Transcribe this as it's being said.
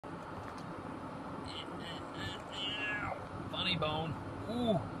funny bone.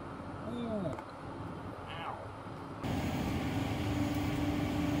 Ooh, ooh, ow.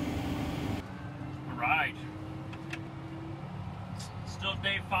 All right. Still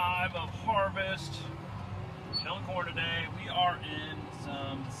day 5 of harvest. Milling corn today. We are in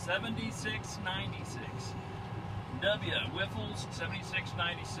some 7696. Wyffels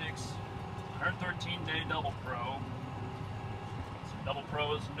 7696. 113 day double pro. So double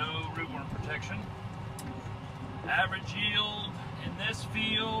pro is no rootworm protection. Average yield in this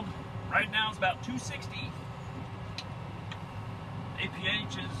field right now is about 260.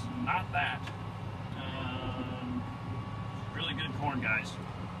 APH is not that. Really good corn, guys.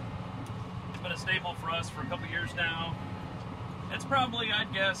 It's been a staple for us for a couple years now. It's probably,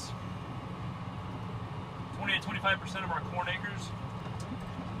 I'd guess, 20 to 25% of our corn acres.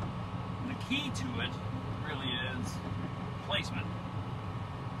 And the key to it really is placement.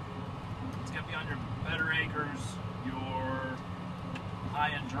 It's going to be on your better acres, your high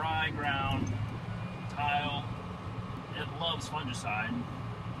and dry ground, tile. It loves fungicide.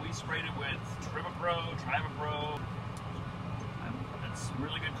 We sprayed it with Trivapro. It's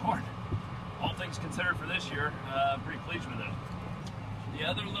really good corn. All things considered for this year, pretty pleased with it. The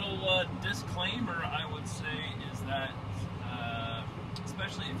other little disclaimer I would say is that,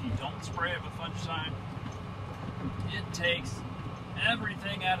 especially if you don't spray it with fungicide, it takes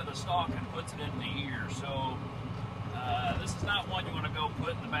everything out of the stalk and puts it in the ear. So this is not one you want to go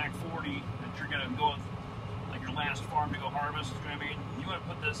put in the back 40 that you're going to go with, like your last farm to go harvest. You know what I mean? You want to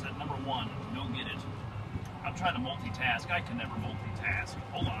put this at number 1. Go get it. I'm trying to multitask. I can never multitask.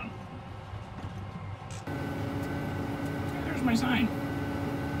 Hold on. There's my sign.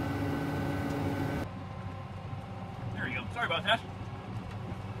 There you go. Sorry about that.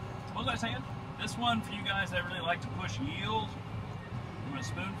 What was I saying? This one for you guys that really like to push yield. I'm going to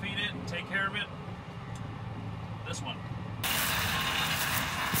spoon feed it and take care of it. This one.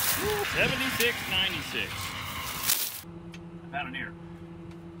 7696. I found it here.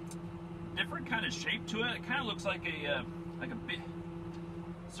 Different kind of shape to it. It kind of looks like a big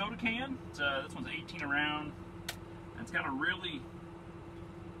soda can. This one's 18 around. And it's got a really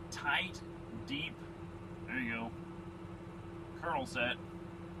tight, deep, there you go, kernel set.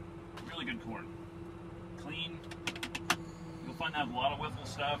 Really good corn. Clean. You'll find that a lot of Wyffels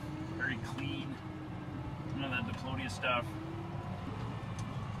stuff. Very clean. None of that diplodious stuff.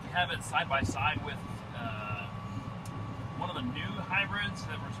 We have it side by side with one of the new hybrids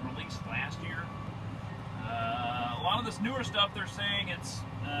that was released last year. A lot of this newer stuff, they're saying it's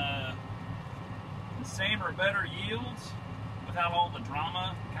the same or better yields without all the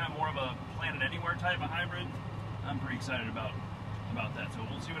drama, kind of more of a Planet Anywhere type of hybrid. I'm pretty excited about that, so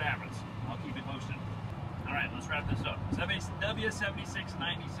we'll see what happens. I'll keep you posted. All right, let's wrap this up.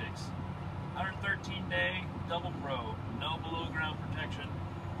 W7696, 113 day double pro, no below ground protection,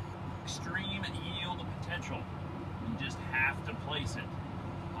 extreme yield potential. You just have to place it.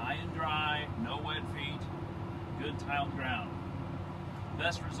 High and dry, no wet feet, good tiled ground.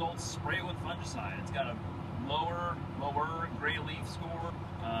 Best results, spray it with fungicide. It's got a lower gray leaf score,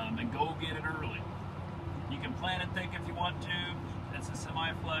 and go get it early. You can plant it thick if you want to. It's a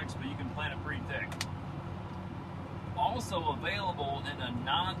semi-flex, but you can plant it pretty thick. Also available in a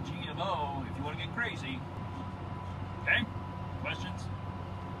non-GMO if you want to get crazy. Okay? Questions?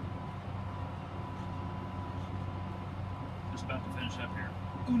 Just about to finish up here.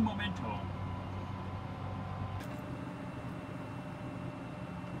 Un momento.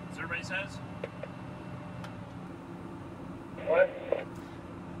 As everybody says? What?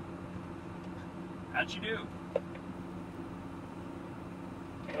 How'd you do?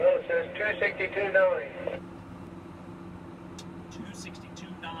 Well, it says 262.90.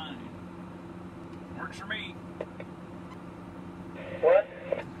 262.9. Works for me. What?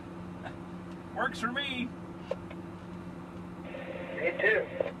 Works for me. Me too.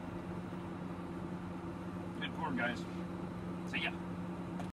 Good corn, guys. See ya.